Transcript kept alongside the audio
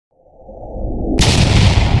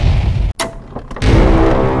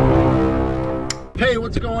Hey,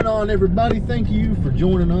 what's going on, everybody? Thank you for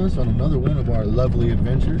joining us on another one of our lovely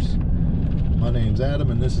adventures. My name's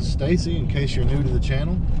Adam and this is Stacy. In case you're new to the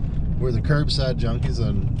channel, we're the Curbside Junkies,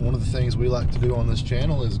 and one of the things we like to do on this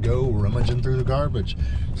channel is go rummaging through the garbage.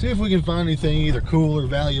 See if we can find anything either cool or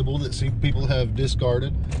valuable that people have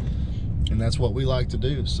discarded. And that's what we like to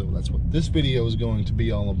do. So that's what this video is going to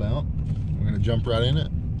be all about. We're going to jump right in it,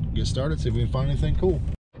 get started, see if we can find anything cool.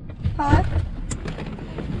 Huh?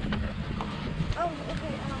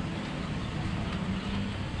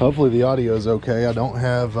 Hopefully the audio is okay. I don't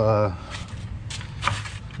have a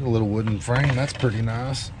little wooden frame. That's pretty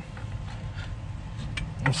nice.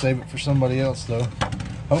 I'll save it for somebody else though.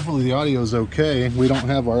 Hopefully the audio is okay. We don't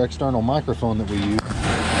have our external microphone that we use.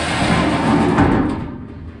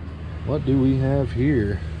 What do we have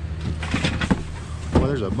here? Well,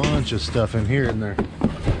 there's a bunch of stuff in here and there.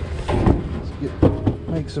 Let's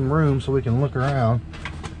make some room so we can look around.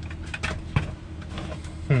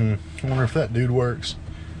 I wonder if that dude works.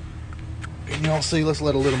 Can y'all see? Let's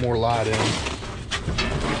let a little more light in.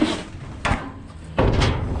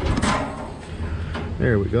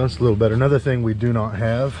 There we go. It's a little better. Another thing we do not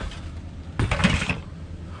have.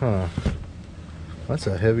 Huh. That's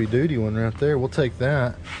a heavy duty one right there. We'll take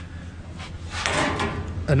that.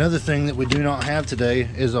 Another thing that we do not have today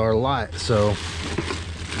is our light. So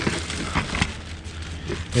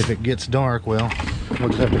if it gets dark, well, we'll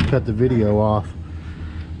just have to cut the video off.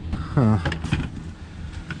 Huh.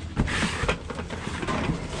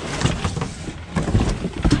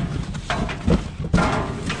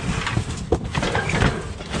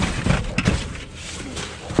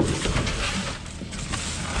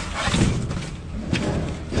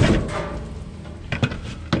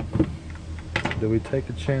 Do we take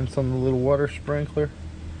a chance on the little water sprinkler?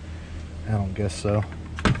 I don't guess so.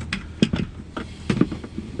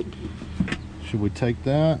 Should we take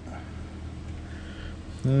that?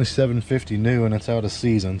 Only $7.50 new and it's out of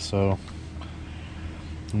season, so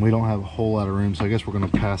and we don't have a whole lot of room, so I guess we're gonna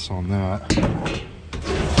pass on that.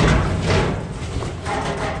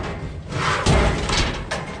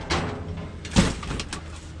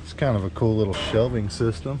 It's kind of a cool little shelving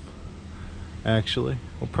system. Actually,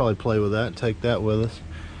 we'll probably play with that, take that with us.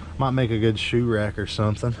 Might make a good shoe rack or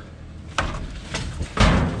something.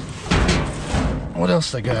 What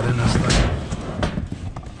else they got in this thing?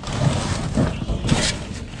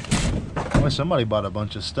 Well, somebody bought a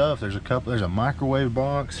bunch of stuff. There's a microwave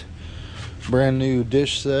box, brand new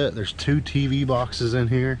dish set. There's 2 TV boxes in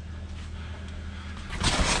here.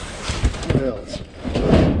 What else?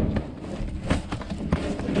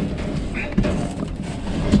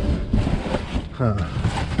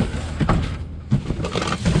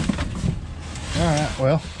 Alright,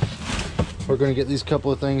 well, we're going to get these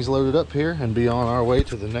couple of things loaded up here and be on our way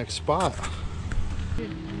to the next spot.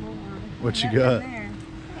 What you got? Hey.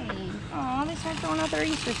 Oh, they start throwing out their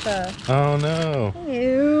Easter stuff. Oh no.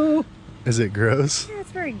 Ew. Is it gross? Yeah,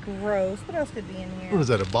 it's very gross. What else could be in here? What is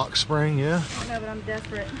that, a box spring? Yeah? I don't know, but I'm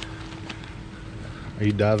desperate. Are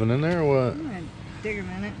you diving in there or what? I'm gonna dig a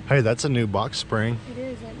minute. Hey, that's a new box spring. It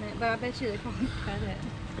is, isn't it? But I bet you they probably cut it.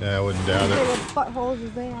 Yeah, I wouldn't doubt What it. buttholes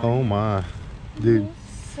is there? Oh my. Dude,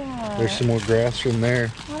 there's some more grass from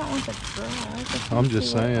there. I don't want the grass. I'm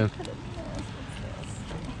just saying. What's this?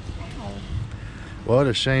 Ow. What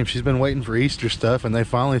a shame. She's been waiting for Easter stuff and they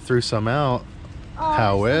finally threw some out. Oh,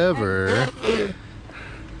 However,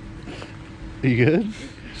 you good?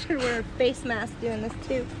 Should wear a face mask doing this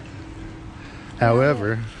too.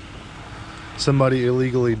 However, somebody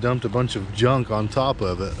illegally dumped a bunch of junk on top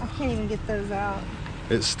of it. I can't even get those out.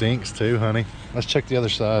 It stinks too, honey. Let's check the other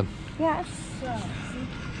side. Yeah, it sucks.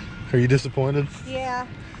 Are you disappointed? Yeah.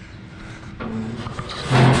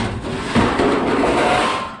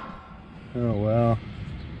 Oh wow.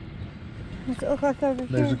 What's it look like over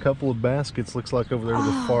here? There's a couple of baskets, looks like over there to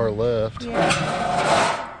the far left.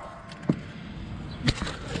 Yeah.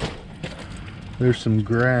 There's some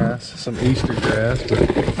grass, some Easter grass, but Put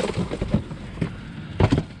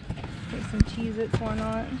some Cheez-Its, why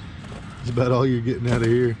not? it's about all you're getting out of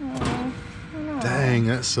here. Oh, I know. Dang,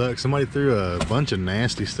 that sucks. Somebody threw a bunch of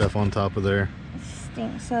nasty stuff on top of there. It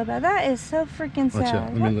stinks so bad. That is so freaking Watch out,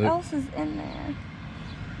 sad. let me What look. else is in there?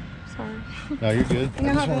 Sorry. No, you're good. You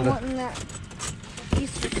know I how just I've been wanted wanting that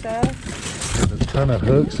Easter stuff? There's a ton of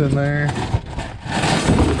hooks in there.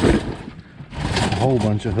 A whole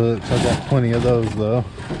bunch of hooks. I got plenty of those though.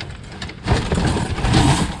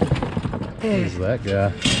 Who's that guy? I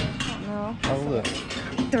don't know. Oh look.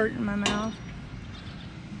 Dirt in my mouth.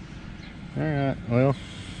 Alright, well.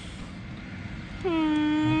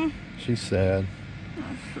 She's sad. Oh,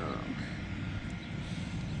 sure.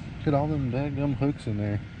 Look at all them daggum hooks in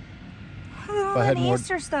there. All I had the more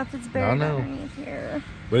Easter stuff that's buried know. underneath here.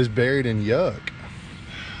 But it's buried in yuck.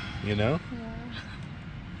 You know? Yeah.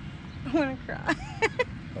 I want to cry.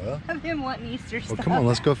 Well, I've been wanting Easter stuff. come on,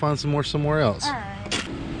 let's go find some more somewhere else. All right.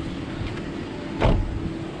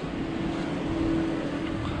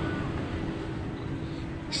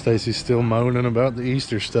 Stacy's still moaning about the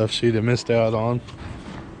Easter stuff she'd have missed out on.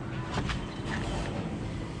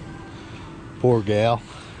 Poor gal.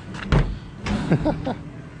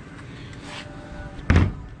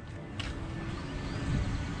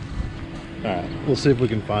 Alright, we'll see if we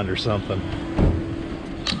can find her something.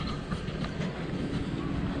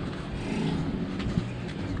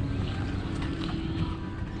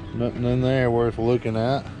 Nothing in there worth looking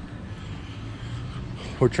at.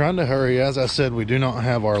 We're trying to hurry. As I said, we do not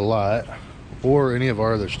have our light or any of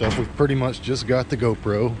our other stuff. We've pretty much just got the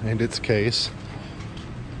GoPro and its case.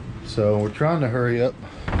 So we're trying to hurry up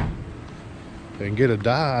and get a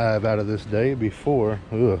dive out of this day before.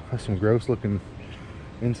 Ugh, that's some gross looking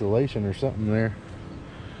insulation or something there.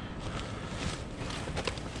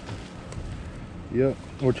 Yep,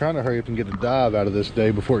 we're trying to hurry up and get a dive out of this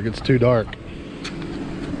day before it gets too dark.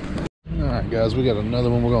 Alright guys, we got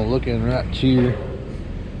another one we're gonna look in right here.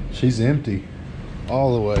 She's empty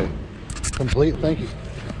all the way. Complete, thank you.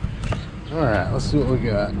 Alright, let's see what we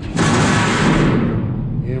got.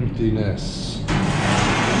 Emptiness.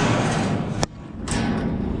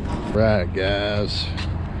 Right guys.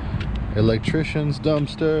 Electrician's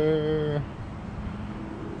dumpster.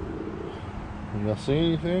 Y'all see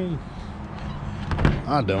anything?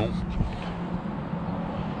 I don't.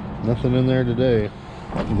 Nothing in there today.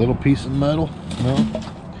 A little piece of metal? No.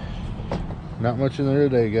 Not much in there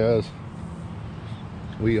today, guys.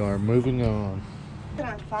 We are moving on. I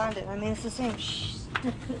can't find it. I mean, it's the same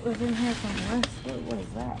stuff that was in here from last week. What is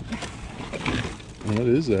that? What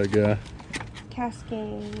is that guy?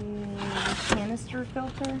 Cascade canister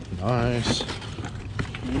filter. Nice.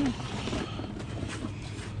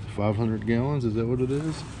 500 gallons, is that what it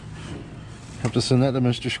is? Have to send that to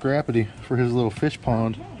Mr. Scrappity for his little fish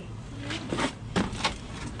pond.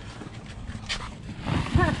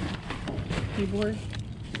 Keyboard.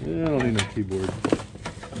 Yeah, I don't need no keyboard.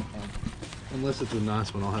 Unless it's a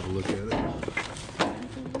nice one, I'll have a look at it.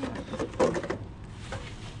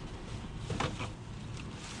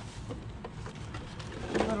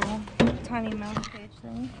 Little tiny mouse page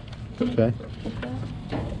thing. Okay.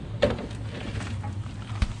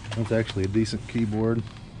 That's actually a decent keyboard.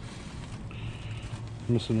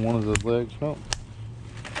 Missing one of the legs. Oh.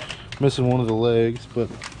 Missing one of the legs, but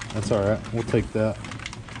that's alright. We'll take that.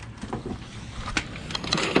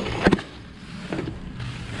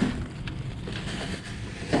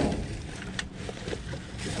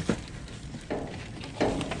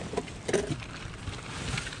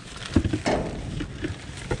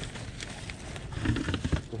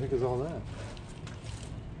 What the heck is all that?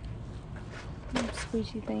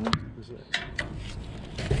 Squishy thing. What is it?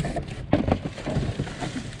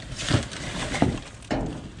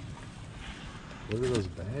 What are those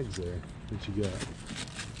bags there that you got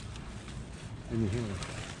in your hand?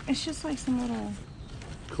 It's just like some little.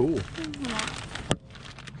 Cool. What's in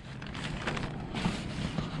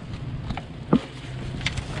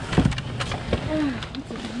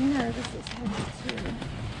here? This is heavy too.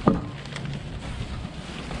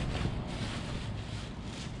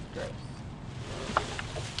 Gross.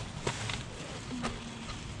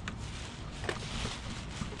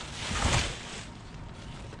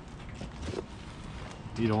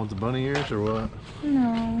 You don't want the bunny ears or what?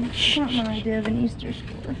 No, it's not my idea of an Easter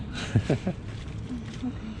score. Okay.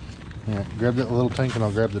 Yeah, grab that little tank and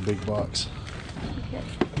I'll grab the big box. Okay.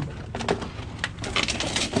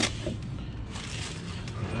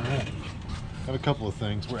 Alright. Got a couple of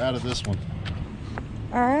things. We're out of this one.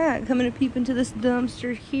 Alright, coming to peep into this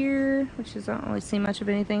dumpster here, which is I don't really see much of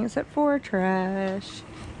anything except for trash.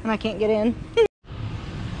 And I can't get in.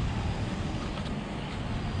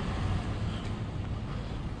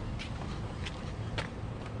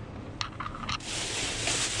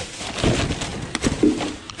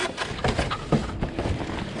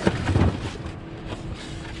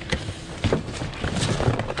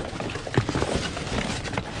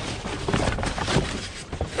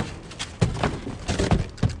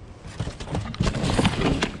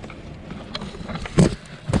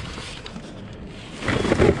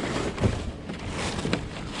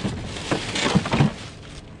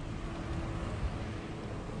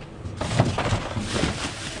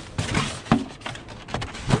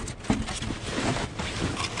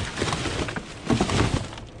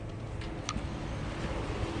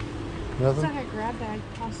 Looks Nothing? like a grab bag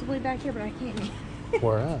possibly back here, but I can't.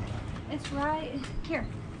 Where at? It's right here.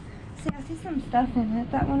 See, I see some stuff in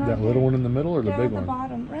it. That one right That little there. one in the middle or the Down big at the one?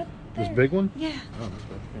 bottom, right there. This big one? Yeah. Oh, okay.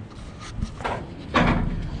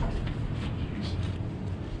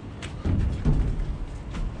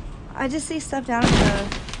 I just see stuff down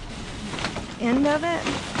at the end of it.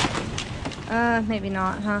 Maybe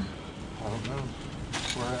not, huh? I don't know.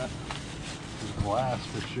 Where at? There's glass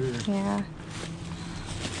for sure. Yeah.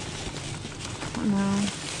 No.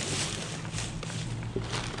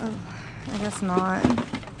 Oh, I guess not.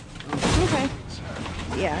 Okay.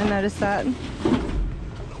 Yeah, I noticed that.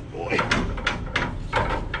 Oh boy.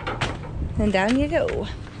 And down you go.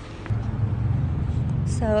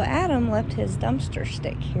 So Adam left his dumpster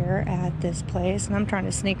stick here at this place, and I'm trying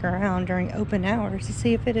to sneak around during open hours to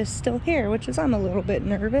see if it is still here, which is I'm a little bit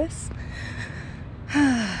nervous.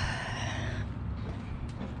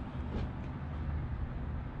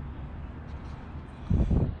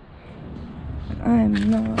 I'm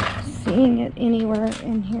not seeing it anywhere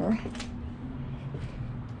in here.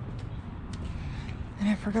 And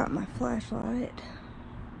I forgot my flashlight.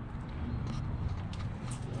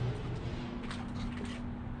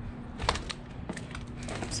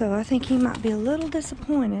 So I think he might be a little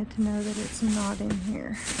disappointed to know that it's not in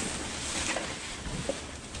here.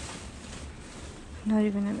 Not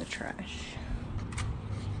even in the trash.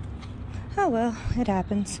 Oh well, it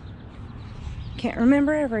happens. Can't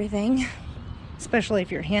remember everything. Especially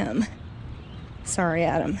if you're him. Sorry,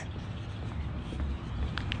 Adam.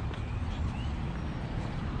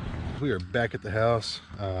 We are back at the house.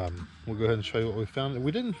 We'll go ahead and show you what we found.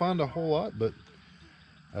 We didn't find a whole lot, but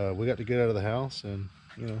we got to get out of the house, and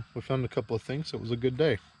you know, we found a couple of things, so it was a good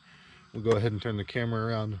day. We'll go ahead and turn the camera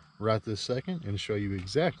around right this second and show you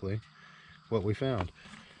exactly what we found.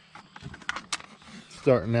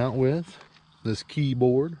 Starting out with this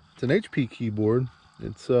keyboard. It's an HP keyboard.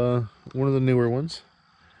 It's one of the newer ones.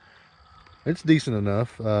 It's decent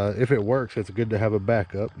enough. If it works, it's good to have a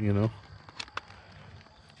backup, you know.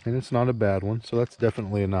 And it's not a bad one, so that's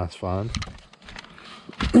definitely a nice find.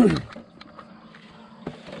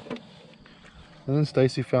 And then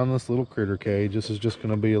Stacy found this little critter cage. This is just going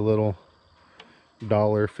to be a little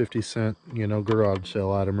 $1.50, you know, garage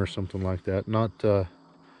sale item or something like that. Not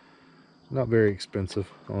very expensive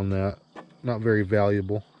on that. Not very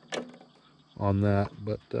valuable on that,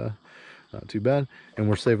 but not too bad. And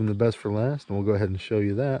we're saving the best for last, and we'll go ahead and show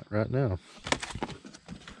you that right now.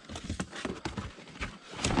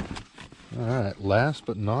 All right, last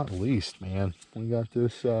but not least, man, we got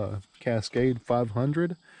this Cascade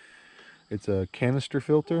 500. It's a canister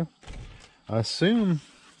filter. I think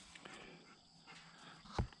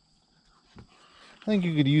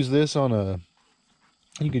you could use this on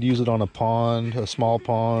you could use it on a pond, a small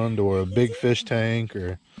pond, or a big fish tank,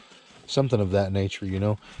 or something of that nature, you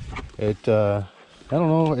know. I don't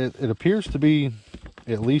know, it appears to be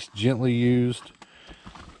at least gently used.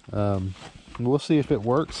 We'll see if it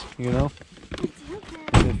works, you know.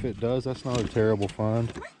 If it does, that's not a terrible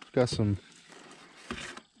find. Got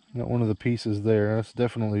one of the pieces there. That's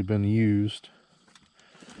definitely been used.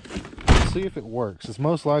 Let's see if it works. It's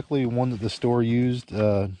most likely one that the store used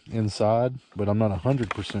inside, but I'm not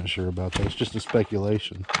 100% sure about that. It's just a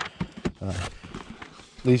speculation.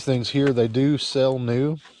 These things here, they do sell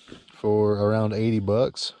new for around 80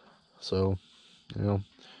 bucks. So, you know,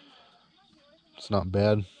 it's not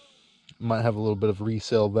bad. Might have a little bit of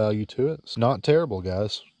resale value to it. It's not terrible,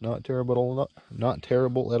 guys. Not terrible. Not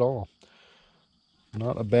terrible at all.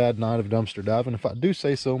 Not a bad night of dumpster diving, if I do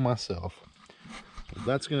say so myself.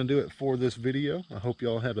 That's going to do it for this video. I hope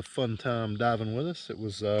y'all had a fun time diving with us. It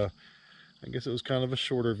was, I guess it was kind of a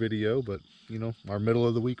shorter video, but you know, our middle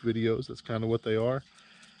of the week videos, that's kind of what they are.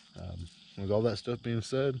 With all that stuff being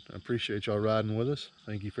said, I appreciate y'all riding with us.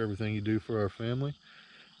 Thank you for everything you do for our family.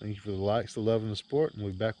 Thank you for the likes, the love, and the support. And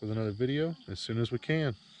we'll be back with another video as soon as we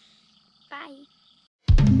can. Bye.